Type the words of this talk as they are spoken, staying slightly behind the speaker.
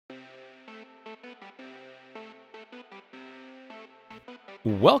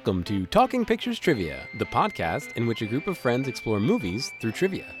Welcome to Talking Pictures Trivia, the podcast in which a group of friends explore movies through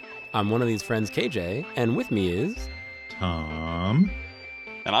trivia. I'm one of these friends, KJ, and with me is... Tom.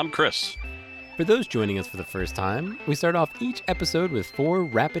 And I'm Chris. For those joining us for the first time, we start off each episode with 4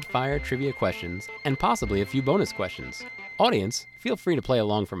 rapid-fire trivia questions and possibly a few bonus questions. Audience, feel free to play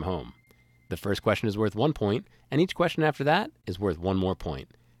along from home. The first question is worth 1 point, and each question after that is worth 1 more point.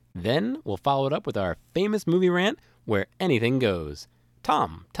 Then we'll follow it up with our famous movie rant, where anything goes.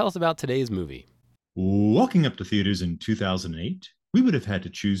 Tom, tell us about today's movie. Walking up to theaters in 2008, we would have had to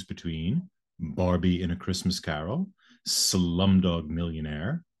choose between Barbie in A Christmas Carol, Slumdog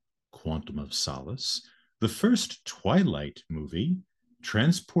Millionaire, Quantum of Solace, the first Twilight movie,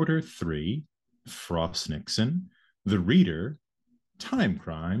 Transporter 3, Frost Nixon, The Reader, Time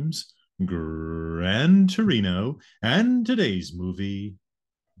Crimes, Gran Torino, and today's movie,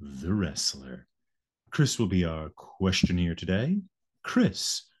 The Wrestler. Chris will be our questionnaire today.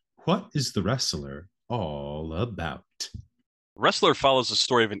 Chris, what is The Wrestler all about? Wrestler follows the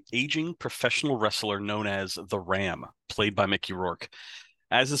story of an aging professional wrestler known as The Ram, played by Mickey Rourke.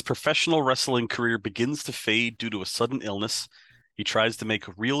 As his professional wrestling career begins to fade due to a sudden illness, he tries to make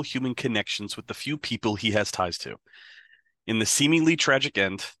real human connections with the few people he has ties to. In the seemingly tragic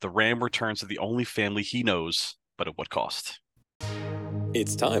end, The Ram returns to the only family he knows, but at what cost?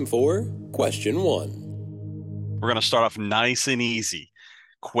 It's time for Question 1. We're going to start off nice and easy.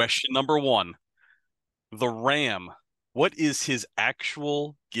 Question number 1. The Ram, what is his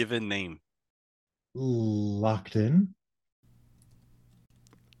actual given name? Locked in.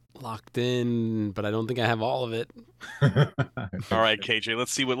 Locked in, but I don't think I have all of it. All right, KJ,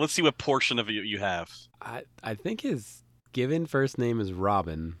 let's see what portion of it you have. I think his given first name is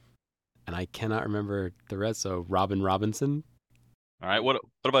Robin, and I cannot remember the rest, so Robin Robinson. All right, what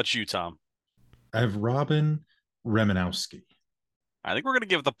about you, Tom? I have Robin Remanowski. I think we're going to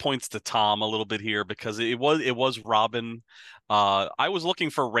give the points to Tom a little bit here because it was Robin. I was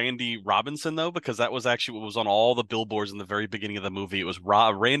looking for Randy Robinson though, because that was actually what was on all the billboards in the very beginning of the movie. It was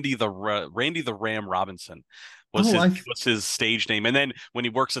Randy the Ram Robinson was his stage name, and then when he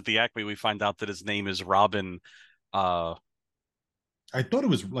works at the Acme, we find out that his name is Robin. I thought it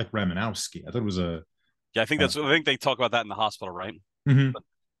was like Ramanowski. I thought it was a. Yeah, I think they talk about that in the hospital, right? Mm-hmm.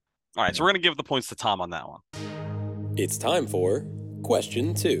 All right, so we're going to give the points to Tom on that one. It's time for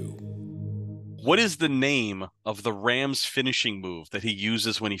Question 2. What is the name of the Ram's finishing move that he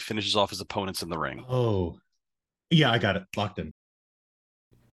uses when he finishes off his opponents in the ring? Oh, yeah, I got it. Locked in.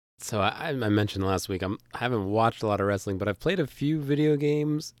 So I mentioned last week, I haven't watched a lot of wrestling, but I've played a few video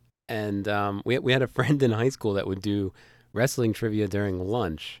games, and we had a friend in high school that would do wrestling trivia during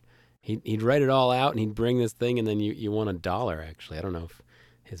lunch. He'd write it all out, and he'd bring this thing, and then you won $1, actually. I don't know if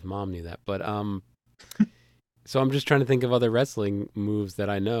his mom knew that, but so I'm just trying to think of other wrestling moves that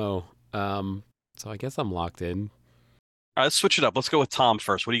I know. So I guess I'm locked in. All right, let's switch it up. Let's go with Tom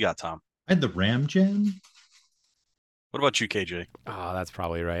first. What do you got, Tom? I had the Ram Jam. What about you, KJ? Oh, that's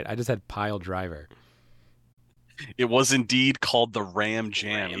probably right. I just had Pile Driver. It was indeed called the Ram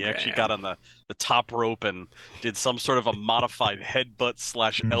Jam. He actually got on the top rope and did some sort of a modified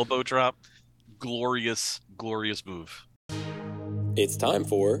headbutt / elbow drop. Glorious, glorious move. It's time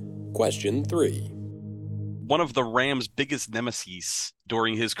for Question 3. One of the Ram's biggest nemesis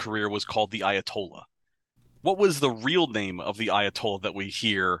during his career was called the Ayatollah. What was the real name of the Ayatollah that we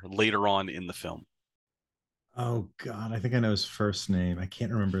hear later on in the film? Oh, God. I think I know his first name. I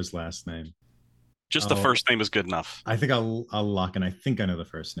can't remember his last name. Just the first name is good enough. I think I'll lock in. I think I know the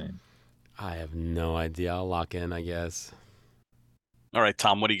first name. I have no idea. I'll lock in, I guess. All right,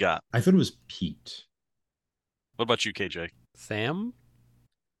 Tom, what do you got? I thought it was Pete. What about you, KJ? Sam?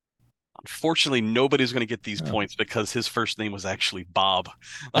 Unfortunately, nobody's going to get these points because his first name was actually Bob.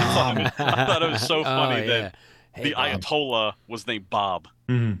 I thought it was so funny that the Bob. Ayatollah was named Bob.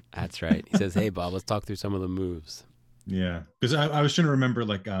 Mm-hmm. That's right. He says, "Hey, Bob, let's talk through some of the moves." Yeah, because I was trying to remember,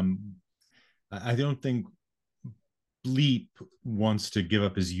 like, I don't think Bleep wants to give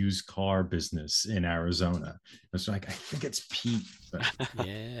up his used car business in Arizona. It's like, I think it's Pete. But...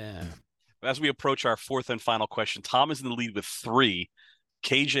 Yeah. As we approach our fourth and final question, Tom is in the lead with 3.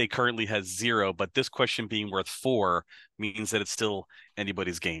 KJ currently has 0, but this question being worth 4 means that it's still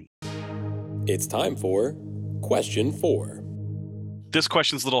anybody's game. It's time for Question 4. This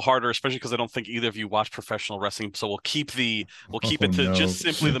question's a little harder, especially because I don't think either of you watch professional wrestling, so we'll keep it to just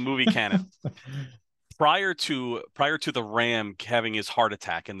simply the movie canon. Prior to the Ram having his heart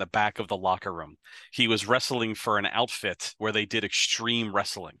attack in the back of the locker room, he was wrestling for an outfit where they did extreme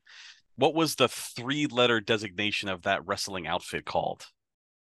wrestling. What was the 3-letter designation of that wrestling outfit called?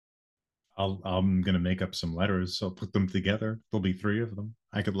 I'm gonna make up some letters. So I'll put them together. There'll be 3 of them.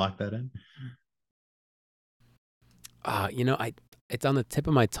 I could lock that in. It's on the tip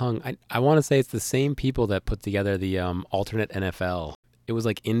of my tongue. I want to say it's the same people that put together the alternate NFL. It was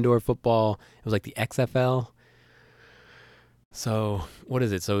like indoor football. It was like the XFL. So what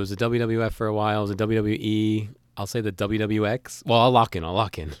is it? So it was the WWF for a while. It was the WWE. I'll say the WWX. Well, I'll lock in. All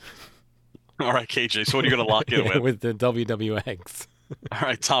right, KJ. So what are you going to lock in with? With the WWX. All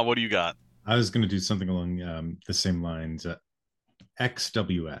right, Tom. What do you got? I was going to do something along the same lines.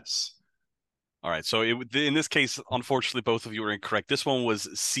 XWS. All right. So in this case, unfortunately, both of you are incorrect. This one was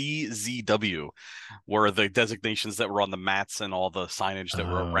CZW, were the designations that were on the mats and all the signage that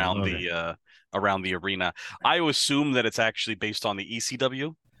were around the arena. I assume that it's actually based on the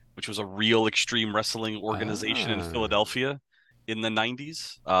ECW, which was a real extreme wrestling organization in Philadelphia in the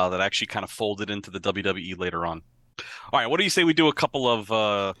 90s that actually kind of folded into the WWE later on. All right, what do you say we do a couple of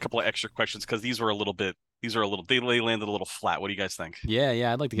extra questions, because these landed a little flat. What do you guys think?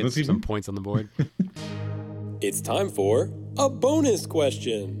 Yeah, I'd like to get some points on the board. It's time for a bonus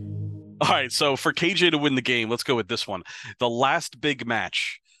question. All right, so for KJ to win the game, let's go with this one. The last big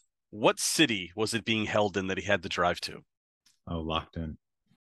match. What city was it being held in that he had to drive to? Oh, locked in.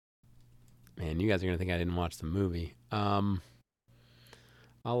 Man, you guys are gonna think I didn't watch the movie. I'll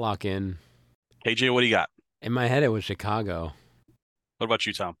lock in. KJ, what do you got? In my head, it was Chicago. What about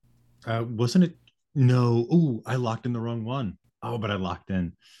you, Tom? Wasn't it? No. Ooh, I locked in the wrong one. Oh, but I locked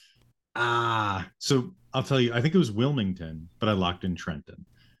in. So I'll tell you, I think it was Wilmington, but I locked in Trenton.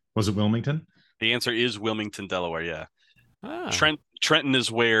 Was it Wilmington? The answer is Wilmington, Delaware, yeah. Trenton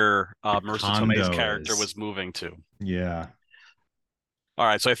is where Marissa Tomei's character was moving to. Yeah. All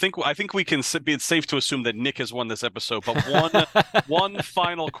right, so I think we can be safe to assume that Nick has won this episode, but one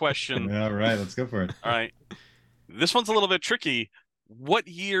final question. All right, let's go for it. All right. This one's a little bit tricky. What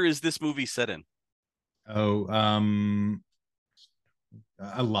year is this movie set in? Oh,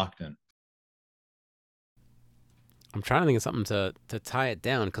 I locked in. I'm trying to think of something to tie it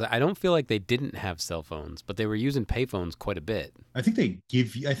down, because I don't feel like they didn't have cell phones, but they were using payphones quite a bit. I think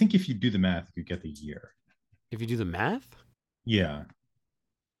if you do the math, you get the year. If you do the math? Yeah.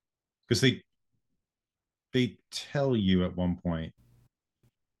 Because they tell you at one point,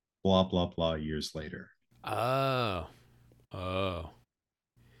 blah, blah, blah, years later. Oh.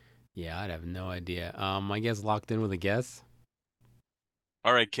 Yeah, I'd have no idea. I guess locked in with a guess.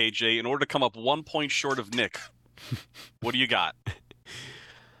 All right, KJ, in order to come up 1 point short of Nick, what do you got?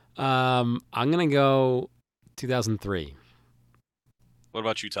 I'm going to go 2003. What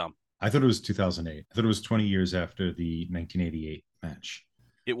about you, Tom? I thought it was 2008. I thought it was 20 years after the 1988 match.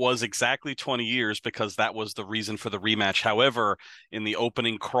 It was exactly 20 years, because that was the reason for the rematch. However, in the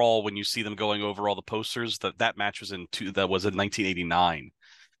opening crawl, when you see them going over all the posters, that match was in 1989.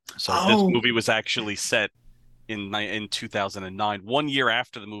 So this movie was actually set in 2009, 1 year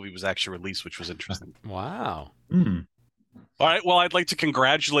after the movie was actually released, which was interesting. Wow. Mm. All right. Well, I'd like to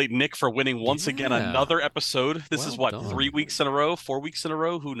congratulate Nick for winning once again another episode. This is what, 3 weeks in a row, 4 weeks in a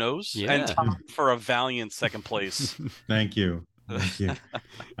row? Who knows? Yeah. And Tom for a valiant second place. Thank you.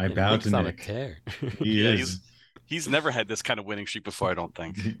 I bow to Nick. On a tear. He is. He's never had this kind of winning streak before, I don't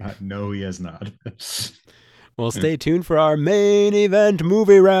think. No, he has not. Well, stay tuned for our main event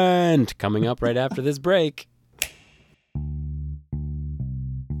movie rant coming up right after this break.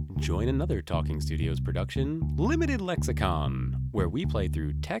 Join another Talking Studios production, Limited Lexicon, where we play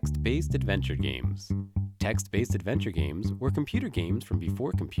through text-based adventure games. Text-based adventure games were computer games from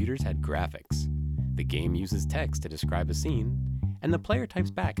before computers had graphics. The game uses text to describe a scene, and the player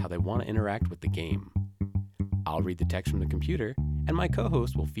types back how they want to interact with the game. I'll read the text from the computer, and my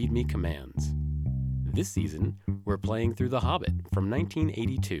co-host will feed me commands. This season, we're playing through The Hobbit from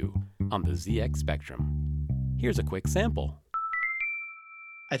 1982 on the ZX Spectrum. Here's a quick sample.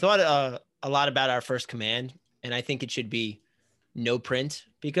 I thought a lot about our first command, and I think it should be no print,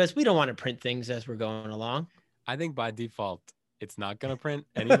 because we don't want to print things as we're going along. I think by default, it's not going to print.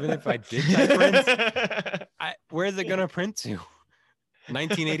 And even if I did type print, where's it going to print to?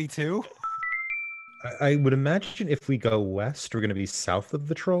 1982? I would imagine if we go west, we're going to be south of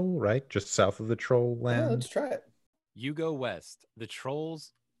the troll, right? Just south of the troll land. Yeah, let's try it. You go west. The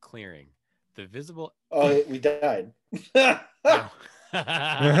troll's clearing. The visible... Oh, we died. Oh. All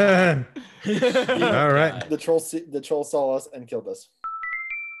right. The troll saw us and killed us.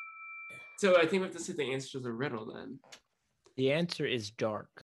 So I think we have to say the answer to the riddle then. The answer is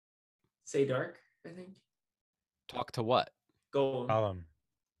dark. Say dark, I think. Talk to what? Gollum. Gollum.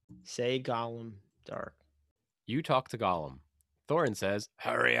 Say Gollum, dark. You talk to Gollum. Thorin says,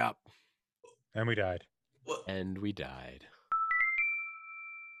 hurry up. And we died. And we died.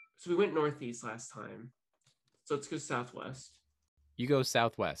 So we went northeast last time. So let's go southwest. You go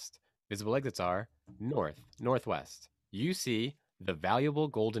southwest. Visible exits are north, northwest. You see the valuable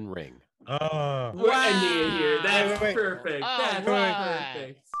golden ring. Oh. We're ending it here. Wow. That's Wait. perfect. All That's right.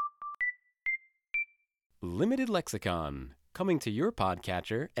 perfect. Limited Lexicon, coming to your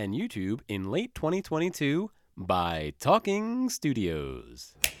podcatcher and YouTube in late 2022 by Talking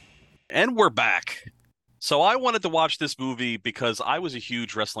Studios. And we're back. So I wanted to watch this movie because I was a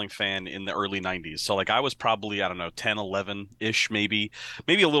huge wrestling fan in the early 90s. So like I was probably, I don't know, 10, 11-ish maybe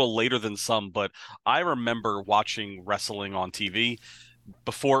a little later than some, but I remember watching wrestling on TV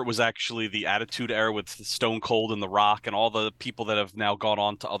before it was actually the Attitude Era with Stone Cold and The Rock and all the people that have now gone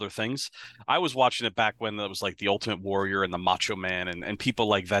on to other things. I was watching it back when it was like the Ultimate Warrior and the Macho Man and people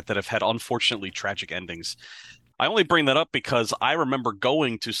like that have had unfortunately tragic endings. I only bring that up because I remember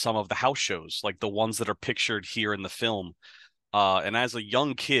going to some of the house shows, like the ones that are pictured here in the film. And as a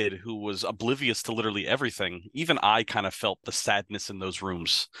young kid who was oblivious to literally everything, even I kind of felt the sadness in those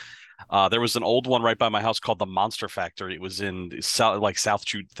rooms. There was an old one right by my house called the Monster Factory. It was in South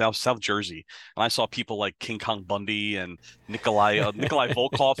Jersey, and I saw people like King Kong Bundy and Nikolai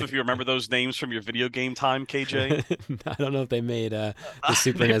Volkov. If you remember those names from your video game time, KJ. I don't know if they made the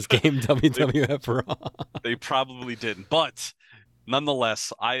Super NES game WWF Raw. They probably didn't, but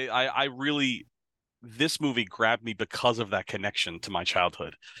nonetheless, I really this movie grabbed me because of that connection to my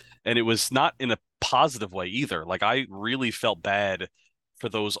childhood, and it was not in a positive way either. Like I really felt bad for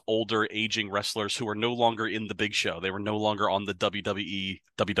those older aging wrestlers who were no longer in the big show. They were no longer on the WWE,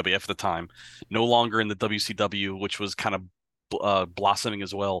 WWF at the time, no longer in the WCW, which was kind of blossoming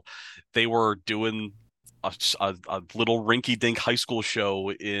as well. They were doing a little rinky-dink high school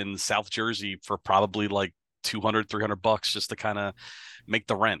show in South Jersey for probably like $200-$300 just to kind of make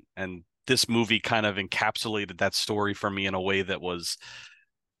the rent. And this movie kind of encapsulated that story for me in a way that was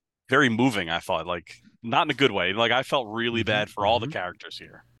very moving, I thought. Like, not in a good way. Like, I felt really bad for all the characters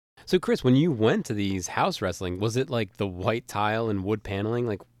here. So, Chris, when you went to these house wrestling, was it like the white tile and wood paneling?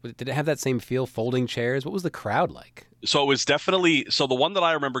 Like, did it have that same feel, folding chairs? What was the crowd like? So it was definitely, so the one that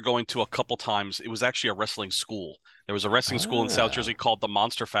I remember going to a couple times, it was actually a wrestling school. There was a wrestling school in South Jersey called the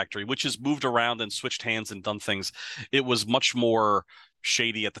Monster Factory, which has moved around and switched hands and done things. It was much more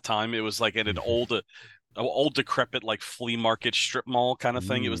shady at the time. It was like in an old decrepit like flea market strip mall kind of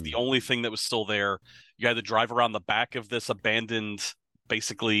thing. It was the only thing that was still there. You had to drive around the back of this abandoned,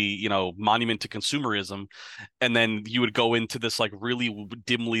 basically, monument to consumerism, and then you would go into this like really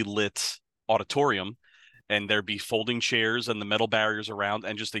dimly lit auditorium, and there'd be folding chairs and the metal barriers around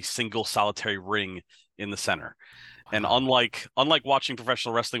and just a single solitary ring in the center. And unlike watching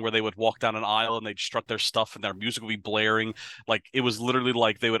professional wrestling where they would walk down an aisle and they'd strut their stuff and their music would be blaring, like it was literally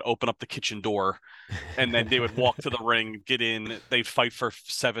like they would open up the kitchen door and then they would walk to the ring, get in, they'd fight for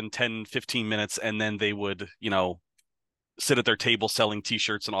 7, 10, 15 minutes, and then they would, sit at their table selling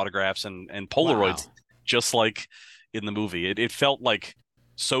T-shirts and autographs and Polaroids, just like in the movie. It felt like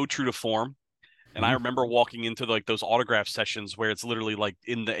so true to form. And I remember walking into like those autograph sessions where it's literally like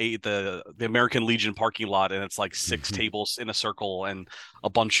in the American Legion parking lot, and it's like 6 tables in a circle and a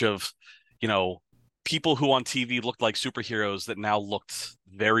bunch of, people who on TV looked like superheroes that now looked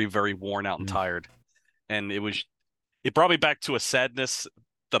very, very worn out and tired. And it brought me back to a sadness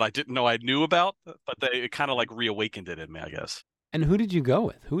that I didn't know I knew about, but it kind of like reawakened it in me, I guess. And who did you go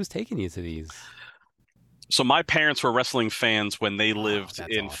with? Who was taking you to these? So my parents were wrestling fans when they lived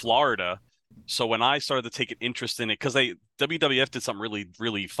in Florida. So when I started to take an interest in it, because WWF did something really,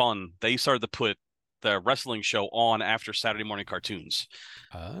 really fun. They started to put the wrestling show on after Saturday morning cartoons.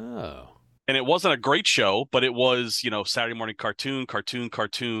 Oh. And it wasn't a great show, but it was, Saturday morning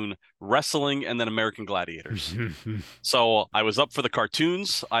cartoon, wrestling, and then American Gladiators. So I was up for the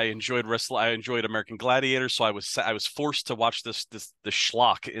cartoons. I enjoyed wrestling. I enjoyed American Gladiators. So I was forced to watch this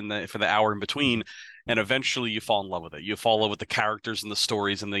schlock for the hour in between. And eventually you fall in love with it. You fall in love with the characters and the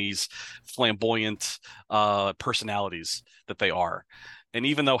stories and these flamboyant personalities that they are. And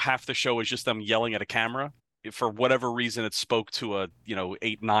even though half the show is just them yelling at a camera, for whatever reason, it spoke to a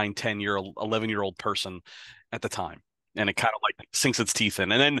 8, 9, 10-year-old, 11-year-old person at the time. And it kind of like sinks its teeth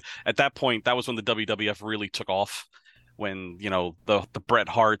in. And then at that point, that was when the WWF really took off. When, the Bret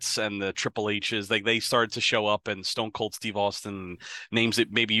Harts and the Triple H's, they started to show up, and Stone Cold Steve Austin, names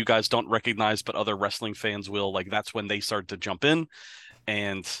that maybe you guys don't recognize, but other wrestling fans will. Like, that's when they started to jump in,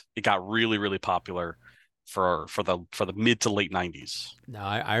 and it got really, really popular for the mid to late 90s. No,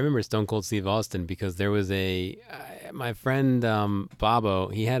 I remember Stone Cold Steve Austin because there was my friend Bobo,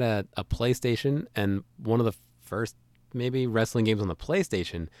 he had a PlayStation, and one of the first maybe wrestling games on the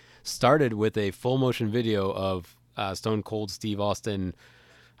PlayStation started with a full motion video of Stone Cold Steve Austin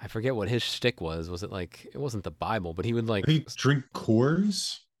I forget what his shtick was. Was it like it wasn't the Bible, but he would like Did he drink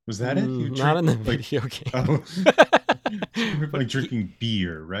Coors? Was that it? He would not in the drink, like, video game. oh, But like he- drinking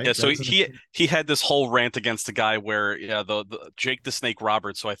beer, right? Yeah, so That's what it- he had this whole rant against the guy where the Jake the Snake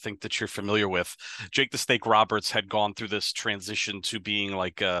Roberts, who I think that you're familiar with. Jake the Snake Roberts had gone through this transition to being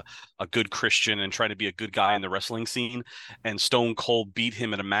like a good Christian and trying to be a good guy in the wrestling scene, and Stone Cold beat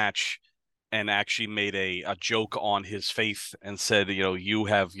him in a match and actually made a joke on his faith and said, you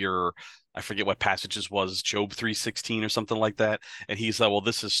have your, I forget what passages was, Job 3:16 or something like that. And he said, well,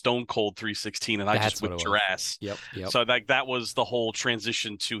 this is Stone Cold 3:16, and I That's just what it whipped your was. ass. Yep. So that was the whole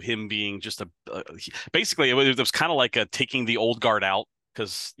transition to him being just basically it was kind of like a taking the old guard out,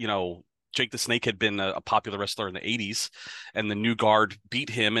 because Jake the Snake had been a popular wrestler in the 80s, and the new guard beat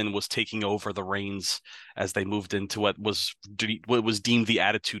him and was taking over the reins as they moved into what was deemed the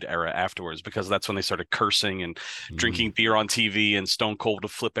Attitude Era afterwards, because that's when they started cursing and drinking beer on TV, and Stone Cold to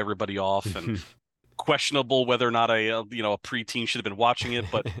flip everybody off, and questionable whether or not a preteen should have been watching it,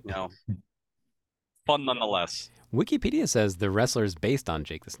 but fun nonetheless. Wikipedia says the wrestler is based on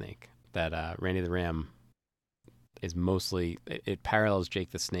Jake the Snake. That Randy the Ram is mostly it parallels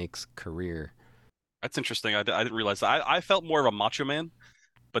Jake the Snake's career. That's interesting. I didn't realize that. I felt more of a Macho Man,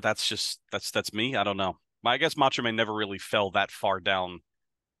 but that's me. I don't know. I guess Macho Man never really fell that far down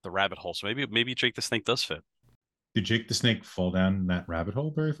the rabbit hole. So maybe Jake the Snake does fit. Did Jake the Snake fall down that rabbit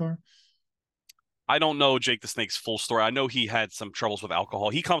hole very far? I don't know Jake the Snake's full story. I know he had some troubles with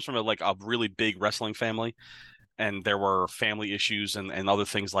alcohol. He comes from a really big wrestling family, and there were family issues and other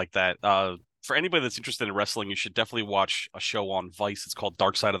things like that. For anybody that's interested in wrestling, you should definitely watch a show on Vice. It's called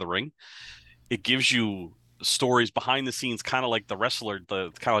Dark Side of the Ring. It gives you stories behind the scenes, kind of like the wrestler,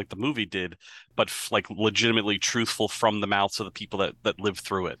 kind of like the movie did, but like legitimately truthful from the mouths of the people that lived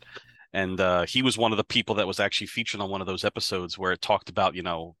through it. And he was one of the people that was actually featured on one of those episodes where it talked about,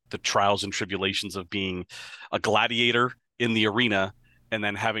 the trials and tribulations of being a gladiator in the arena and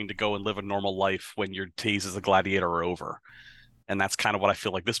then having to go and live a normal life when your days as a gladiator are over. And that's kind of what I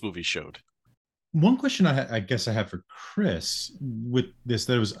feel like this movie showed. One question I guess I have for Chris with this,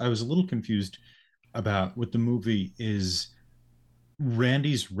 that I was a little confused about with the movie, is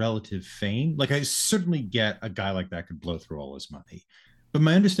Randy's relative fame. Like, I certainly get a guy like that could blow through all his money, but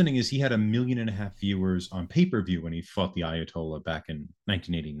my understanding is he had 1.5 million viewers on pay-per-view when he fought the Ayatollah back in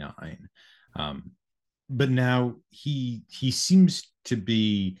 1989. But now he seems to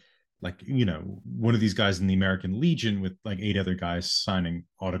be like, one of these guys in the American Legion with like 8 other guys signing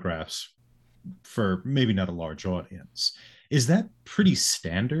autographs for maybe not a large audience. Is that pretty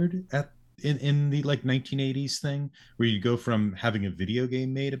standard in the like 1980s thing, where you go from having a video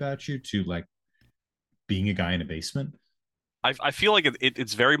game made about you to like being a guy in a basement? I feel like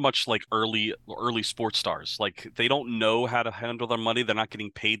it's very much like early sports stars. Like, they don't know how to handle their money. They're not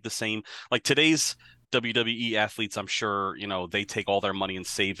getting paid the same. Like today's WWE athletes, I'm sure, they take all their money and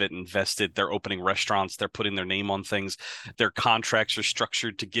save it, invest it. They're opening restaurants. They're putting their name on things. Their contracts are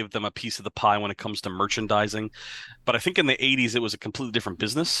structured to give them a piece of the pie when it comes to merchandising. But I think in the 80s, it was a completely different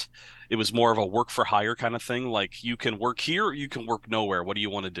business. It was more of a work for hire kind of thing. Like, you can work here, or you can work nowhere. What do you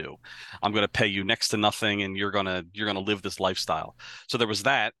want to do? I'm going to pay you next to nothing, and you're gonna live this lifestyle. So there was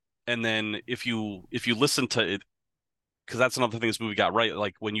that. And then if you listen to it, because that's another thing this movie got right.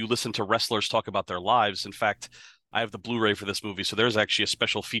 Like, when you listen to wrestlers talk about their lives, in fact, I have the Blu-ray for this movie. So there's actually a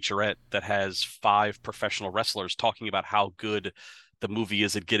special featurette that has 5 professional wrestlers talking about how good the movie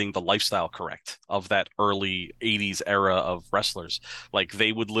is at getting the lifestyle correct of that early 80s era of wrestlers. Like,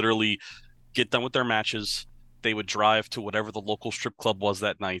 they would literally get done with their matches. They would drive to whatever the local strip club was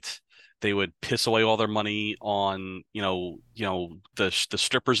that night. They would piss away all their money on, the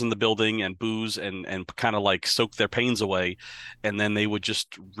strippers in the building and booze, and kind of like soak their pains away. And then they would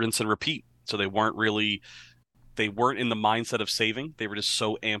just rinse and repeat. So they weren't in the mindset of saving. They were just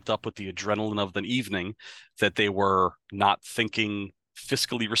so amped up with the adrenaline of the evening that they were not thinking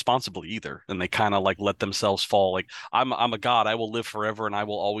fiscally responsibly either. And they kind of like let themselves fall. Like, I'm a god, I will live forever and I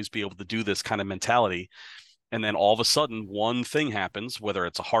will always be able to do this kind of mentality. And then all of a sudden, one thing happens, whether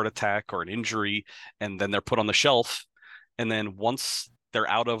it's a heart attack or an injury, and then they're put on the shelf. And then once they're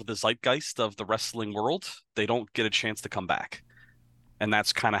out of the zeitgeist of the wrestling world, they don't get a chance to come back. And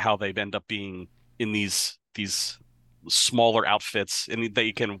that's kind of how they end up being in these smaller outfits. And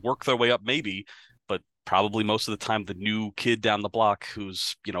they can work their way up maybe, but probably most of the time the new kid down the block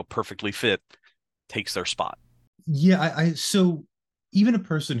who's, perfectly fit takes their spot. Yeah, I so even a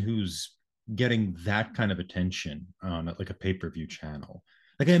person who's getting that kind of attention on like a pay-per-view channel,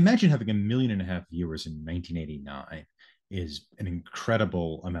 like I imagine having 1.5 million viewers in 1989 is an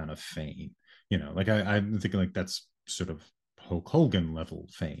incredible amount of fame. Like I'm thinking like that's sort of Hulk Hogan level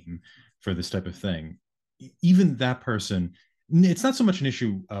fame for this type of thing, even that person, it's not so much an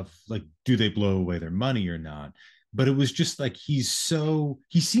issue of like, do they blow away their money or not? But it was just like, he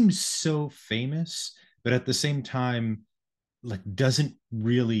seems so famous, but at the same time, like doesn't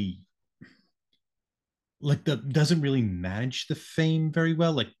really manage the fame very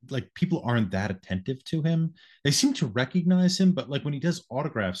well. Like people aren't that attentive to him. They seem to recognize him, but like when he does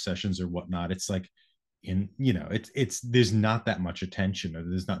autograph sessions or whatnot, it's like it's there's not that much attention, or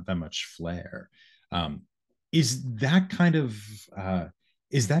there's not that much flair. Um, is that kind of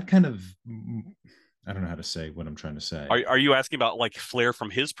is that kind of I don't know how to say what I'm trying to say. Are you asking about like flair from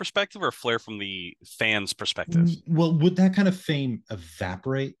his perspective or flair from the fans' perspective? Well, would that kind of fame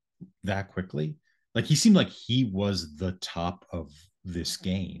evaporate that quickly? Like he seemed like he was the top of this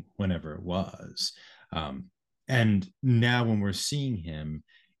game whenever it was. And now when we're seeing him,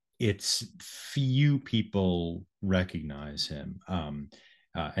 it's few people recognize him.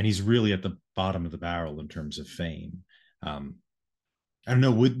 And he's really at the bottom of the barrel in terms of fame. I don't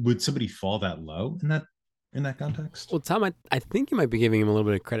know, would somebody fall that low in that context? Well, Tom, I think you might be giving him a little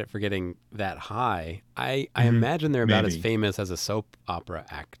bit of credit for getting that high. I imagine they're about as Maybe. famous as a soap opera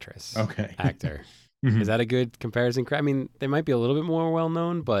actor. Mhm. Is that a good comparison? I mean, they might be a little bit more well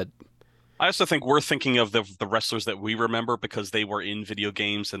known, but I also think we're thinking of the wrestlers that we remember because they were in video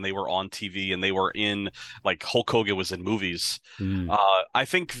games and they were on TV and they were in, like, Hulk Hogan was in movies. I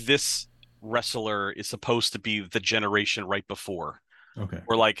think this wrestler is supposed to be the generation right before. Okay.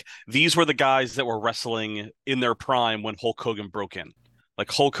 Where like these were the guys that were wrestling in their prime when Hulk Hogan broke in. Like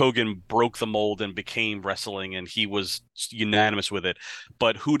Hulk Hogan broke the mold and became wrestling, and he was unanimous with it.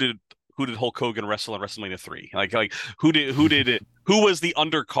 But who did Hulk Hogan wrestle in WrestleMania 3? Like who was the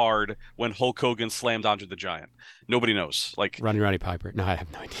undercard when Hulk Hogan slammed Andre the Giant? Nobody knows. Like Roddy Piper. No, I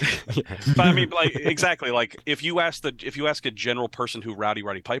have no idea. but I mean, like, exactly. Like if you ask a general person who Roddy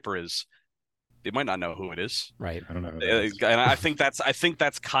Piper is, they might not know who it is. Right. I don't know. Who that is. And I think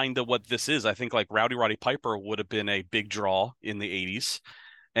that's kind of what this is. I think like Roddy Piper would have been a big draw in the 80s.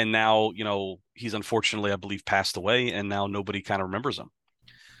 And now, he's unfortunately, I believe, passed away, and now nobody kind of remembers him.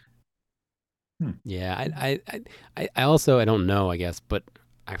 Yeah, I also, I don't know, I guess, but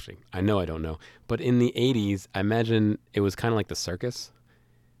actually, I know I don't know. But in the 80s, I imagine it was kind of like the circus.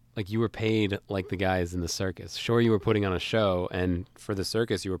 Like you were paid like the guys in the circus. Sure, you were putting on a show, and for the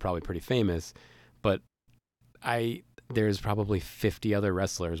circus, you were probably pretty famous. But there's probably 50 other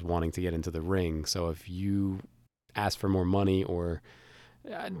wrestlers wanting to get into the ring. So if you asked for more money or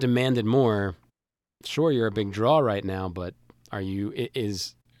demanded more, sure, you're a big draw right now, but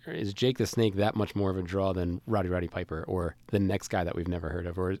is Jake the Snake that much more of a draw than Roddy Piper or the next guy that we've never heard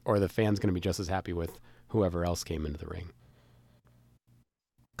of, or the fans going to be just as happy with whoever else came into the ring?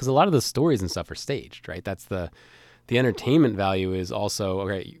 Because a lot of the stories and stuff are staged, right? That's the entertainment value is also,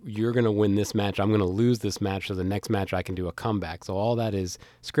 okay, you're going to win this match, I'm going to lose this match, so the next match I can do a comeback. So all that is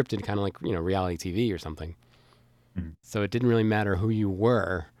scripted, kind of like, reality TV or something. Mm-hmm. So it didn't really matter who you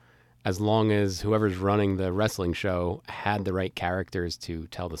were, as long as whoever's running the wrestling show had the right characters to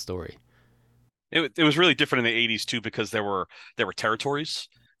tell the story. It was really different in the 80s too, because there were territories.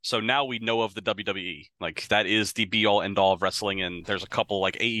 So now we know of the WWE, like that is the be all end all of wrestling. And there's a couple,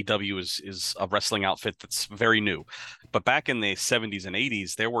 like AEW is a wrestling outfit that's very new. But back in the 70s and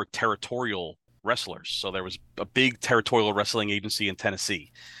 80s, there were territorial wrestlers. So there was a big territorial wrestling agency in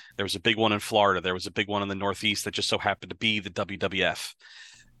Tennessee. There was a big one in Florida. There was a big one in the Northeast that just so happened to be the WWF.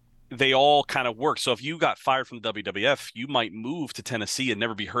 They all kind of work. So if you got fired from the WWF, you might move to Tennessee and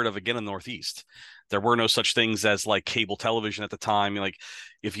never be heard of again in the Northeast. There were no such things as like cable television at the time. Like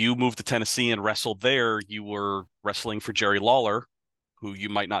if you moved to Tennessee and wrestled there, you were wrestling for Jerry Lawler, who you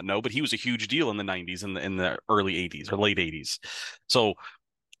might not know, but he was a huge deal in the 90s and in the early 80s or late 80s. So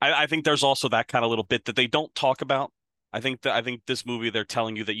I think there's also that kind of little bit that they don't talk about. I think this movie, they're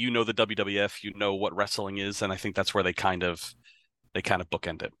telling you that the WWF, you know what wrestling is, and I think that's where they kind of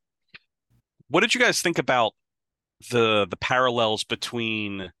bookend it. What did you guys think about the parallels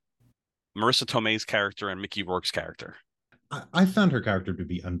between Marissa Tomei's character and Mickey Rourke's character? I found her character to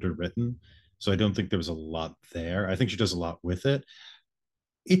be underwritten, so I don't think there was a lot there. I think she does a lot with it.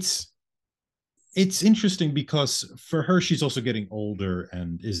 It's interesting because for her, she's also getting older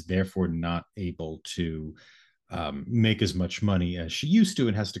and is therefore not able to make as much money as she used to,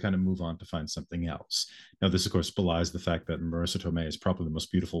 and has to kind of move on to find something else. Now, this, of course, belies the fact that Marissa Tomei is probably the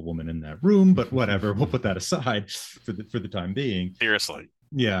most beautiful woman in that room, but whatever, we'll put that aside for the time being. Seriously.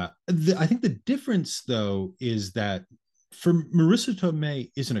 Yeah. I think the difference, though, is that for Marissa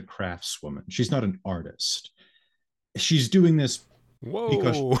Tomei isn't a craftswoman. She's not an artist. She's doing this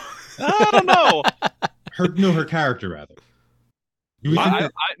because Whoa. I don't know. her character, rather. You would think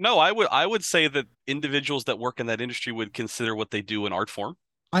that- No, I would say that individuals that work in that industry would consider what they do an art form.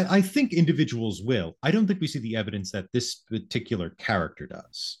 I think individuals will. I don't think we see the evidence that this particular character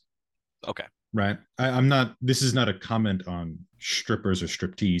does. Okay. Right. I'm not, this is not a comment on strippers or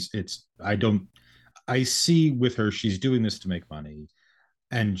striptease. I see with her, she's doing this to make money,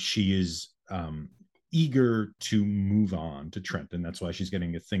 and she is eager to move on to Trenton. That's why she's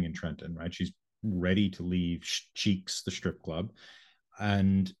getting a thing in Trenton, right? She's ready to leave Cheeks, the strip club.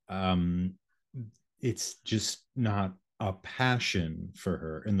 And it's just not a passion for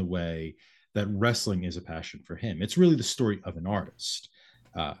her in the way that wrestling is a passion for him. It's really the story of an artist.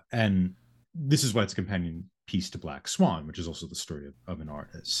 And this is why it's a companion piece to Black Swan, which is also the story of an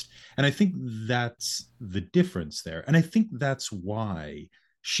artist. And I think that's the difference there. And I think that's why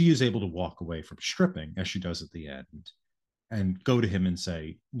she is able to walk away from stripping, as she does at the end, and go to him and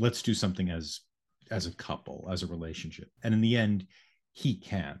say, let's do something as a couple, as a relationship. And in the end, he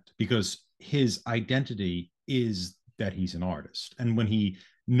can't, because his identity is that he's an artist. And when he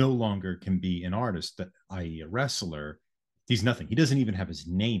no longer can be an artist, i.e. a wrestler, he's nothing. He doesn't even have his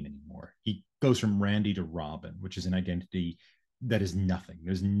name anymore. He goes from Randy to Robin, which is an identity that is nothing.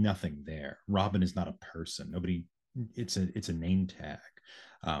 There's nothing there. Robin is not a person. It's a name tag.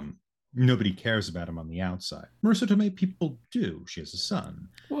 Nobody cares about him on the outside. Marissa Tomei, people do. She has a son.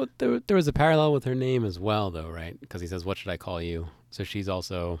 Well, there was a parallel with her name as well, though, right? Because he says, "What should I call you?" So she's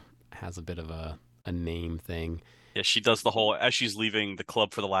also has a bit of a name thing. Yeah, she does the whole, as she's leaving the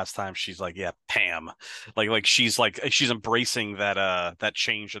club for the last time, she's like, yeah, Pam. She's embracing that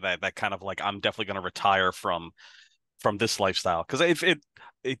change, or that kind of like, I'm definitely going to retire from this lifestyle. Because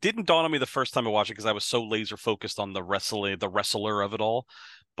it didn't dawn on me the first time I watched it, because I was so laser focused on the wrestler of it all.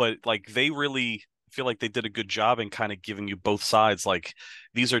 But like, they really feel like they did a good job in kind of giving you both sides. Like,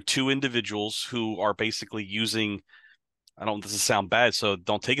 these are two individuals who are basically using, I don't want this to sound bad, so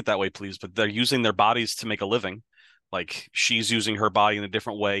don't take it that way, please, but they're using their bodies to make a living. Like, she's using her body in a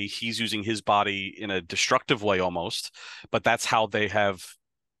different way. He's using his body in a destructive way almost. But that's how they have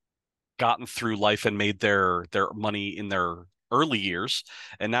gotten through life and made their money in their early years.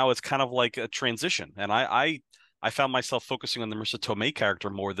 And now it's kind of like a transition. And I found myself focusing on the Marissa Tomei character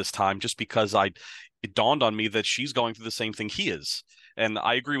more this time, just because it dawned on me that she's going through the same thing he is. And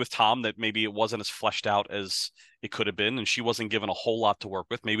I agree with Tom that maybe it wasn't as fleshed out as it could have been, and she wasn't given a whole lot to work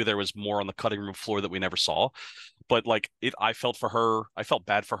with. Maybe there was more on the cutting room floor that we never saw. But like, I felt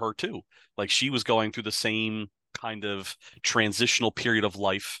bad for her too. Like, she was going through the same kind of transitional period of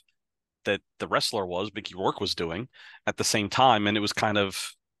life that the wrestler Mickey Rourke was doing at the same time, and it was kind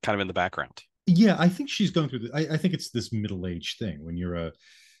of in the background. Yeah, I think she's going through I think it's this middle-aged thing when you're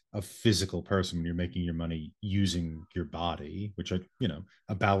a physical person, when you're making your money using your body, which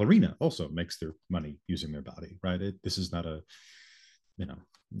a ballerina also makes their money using their body, right? This is not a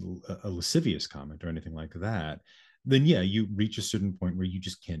lascivious comment or anything like that. Then yeah, you reach a certain point where you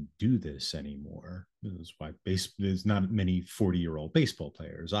just can't do this anymore. That's why there's not many 40-year-old baseball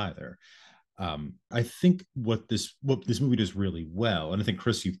players either. I think what this movie does really well, and I think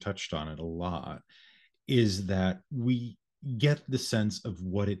Chris, you've touched on it a lot, is that we get the sense of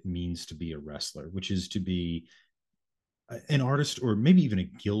what it means to be a wrestler, which is to be an artist or maybe even a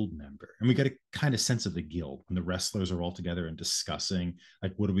guild member. And we get a kind of sense of the guild when the wrestlers are all together and discussing,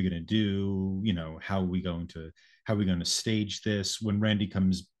 like, what are we going to do? How are we going to stage this? When Randy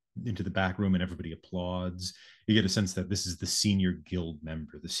comes into the back room and everybody applauds, you get a sense that this is the senior guild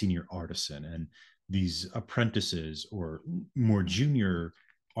member, the senior artisan, and these apprentices or more junior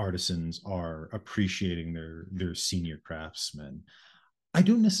artisans are appreciating their senior craftsmen. I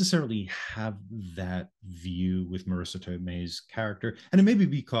don't necessarily have that view with Marissa Tomei's character, and it may be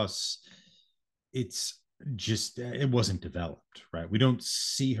because it wasn't developed, right? We don't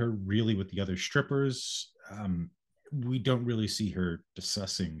see her really with the other strippers. We don't really see her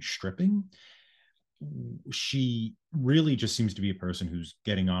discussing stripping. She really just seems to be a person who's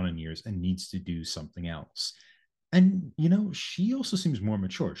getting on in years and needs to do something else. And, she also seems more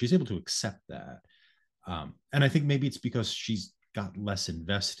mature. She's able to accept that. And I think maybe it's because she's got less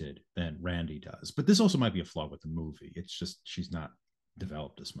invested than Randy does. But this also might be a flaw with the movie. It's just she's not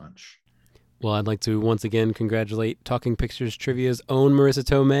developed as much. Well, I'd like to once again congratulate Talking Pictures Trivia's own Marissa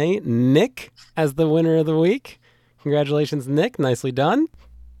Tomei, Nick, as the winner of the week. Congratulations, Nick. Nicely done.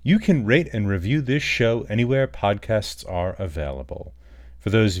 You can rate and review this show anywhere podcasts are available. For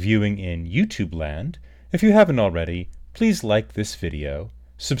those viewing in YouTube land, if you haven't already, please like this video,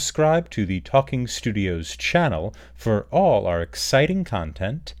 subscribe to the Talking Studios channel for all our exciting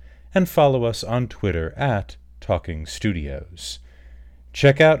content, and follow us on Twitter at Talking Studios.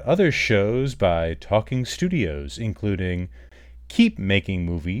 Check out other shows by Talking Studios, including Keep Making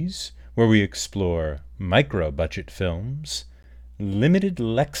Movies, where we explore micro-budget films, Limited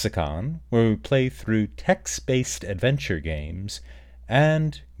Lexicon, where we play through text-based adventure games,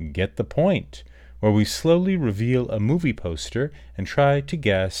 and Get the Point, where we slowly reveal a movie poster and try to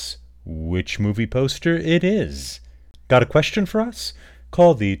guess which movie poster it is. Got a question for us?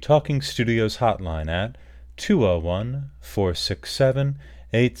 Call the Talking Studios hotline at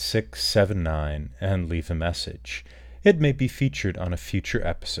 201-467-8679 and leave a message. It may be featured on a future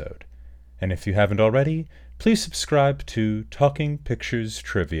episode. And if you haven't already, please subscribe to Talking Pictures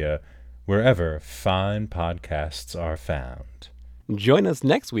Trivia wherever fine podcasts are found. Join us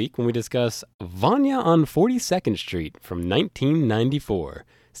next week when we discuss Vanya on 42nd Street from 1994.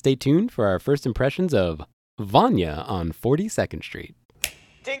 Stay tuned for our first impressions of Vanya on 42nd Street.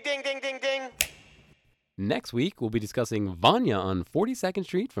 Ding, ding, ding, ding, ding. Next week, we'll be discussing Vanya on 42nd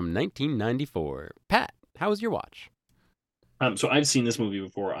Street from 1994. Pat, how was your watch? So I've seen this movie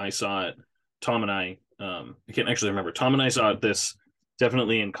before. I saw it. Tom and I can't actually remember. Tom and I saw this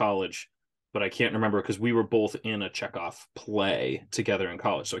definitely in college, but I can't remember because we were both in a Chekhov play together in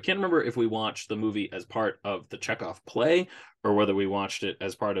college. So I can't remember if we watched the movie as part of the Chekhov play or whether we watched it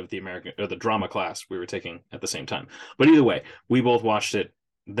as part of the American or the drama class we were taking at the same time. But either way, we both watched it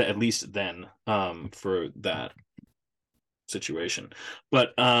at least then for that situation.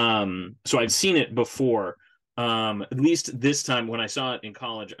 But so I've seen it before. At least this time when I saw it in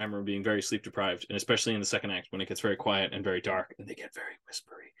college, I remember being very sleep deprived, and especially in the second act when it gets very quiet and very dark and they get very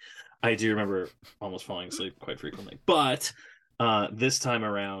whispery. I do remember almost falling asleep quite frequently. But this time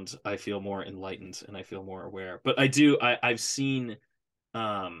around, I feel more enlightened and I feel more aware. But I've seen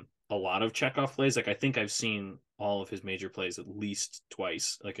a lot of Chekhov plays. Like I think I've seen all of his major plays at least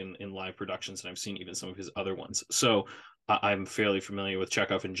twice, like in live productions, and I've seen even some of his other ones. So I'm fairly familiar with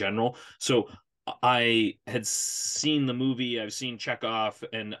Chekhov in general. So I had seen the movie, I've seen Chekhov,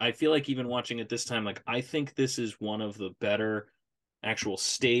 and I feel like even watching it this time, like I think this is one of the better actual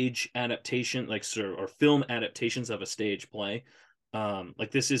stage adaptation, like or film adaptations of a stage play.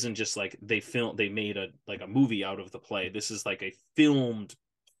 Like this isn't just like they made a movie out of the play. This is like a filmed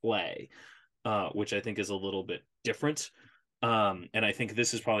play, which I think is a little bit different. And I think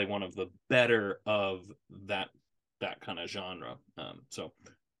this is probably one of the better of that kind of genre. So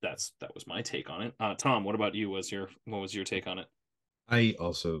that was my take on it. Tom, what about you? What was your take on it? I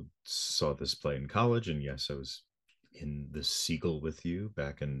also saw this play in college, and yes, I was in the Seagull with you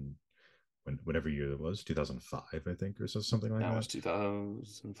back in whatever year it was, 2005, I think, or something like that. That was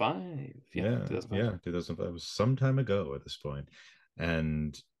 2005. Yeah, 2005. 2005. It was some time ago at this point,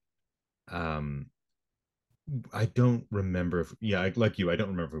 and I don't remember like you, I don't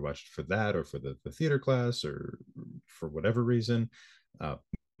remember if we watched it for that or for the theater class or for whatever reason.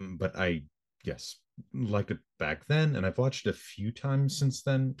 But I, yes, liked it back then, and I've watched it a few times since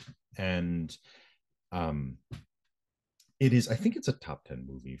then, and I think it's a top 10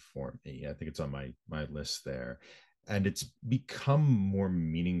 movie for me. I think it's on my list there, and it's become more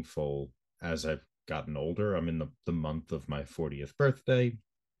meaningful as I've gotten older. I'm in the month of my 40th birthday,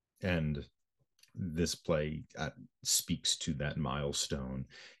 and this play speaks to that milestone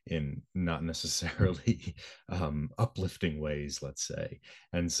in not necessarily uplifting ways, let's say.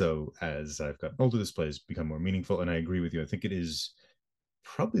 And so as I've gotten older, this play has become more meaningful, and I agree with you. I think it is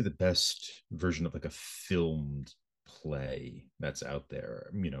probably the best version of like a filmed play that's out there.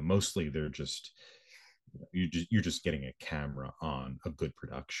 Mostly they're just you're just getting a camera on a good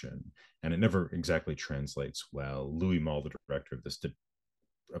production, and it never exactly translates well. Louis Malle, the director of this, did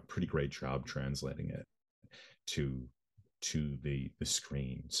a pretty great job translating it to the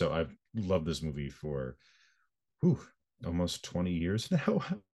screen. So I've loved this movie for almost 20 years now.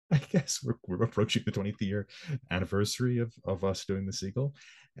 I guess we're approaching the 20th year anniversary of us doing The Seagull,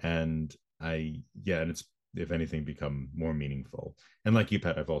 and it's, if anything, become more meaningful. And like you,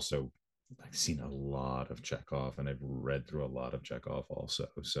 Pat, I've also seen a lot of Chekhov, and I've read through a lot of Chekhov also.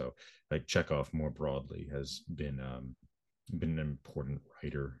 So like Chekhov more broadly has been an important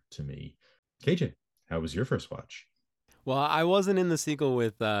writer to me. KJ, how was your first watch? Well, I wasn't in The Seagull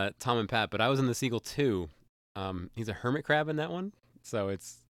with Tom and Pat, but I was in The Seagull too. He's a hermit crab in that one, so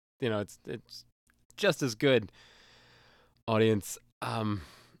it's just as good. Audience,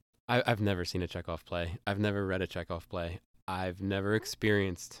 I've never seen a Chekhov play. I've never read a Chekhov play. I've never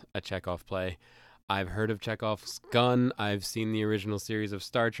experienced a Chekhov play. I've heard of Chekhov's gun. I've seen the original series of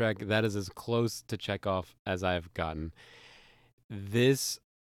Star Trek. That is as close to Chekhov as I've gotten. This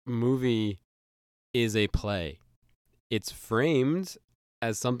movie is a play. It's framed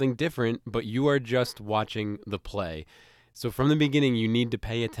as something different, but you are just watching the play. So from the beginning, you need to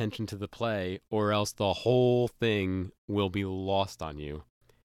pay attention to the play, or else the whole thing will be lost on you.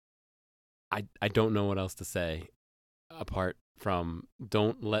 I don't know what else to say apart from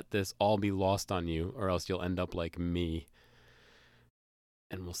don't let this all be lost on you, or else you'll end up like me.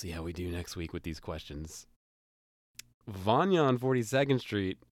 And we'll see how we do next week with these questions. Vanya on 42nd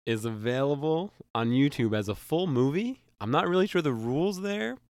Street is available on YouTube as a full movie. I'm not really sure the rules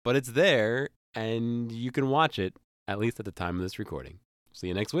there, but it's there, and you can watch it, at least at the time of this recording. See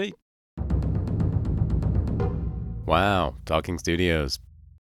you next week. Wow, Talking Studios,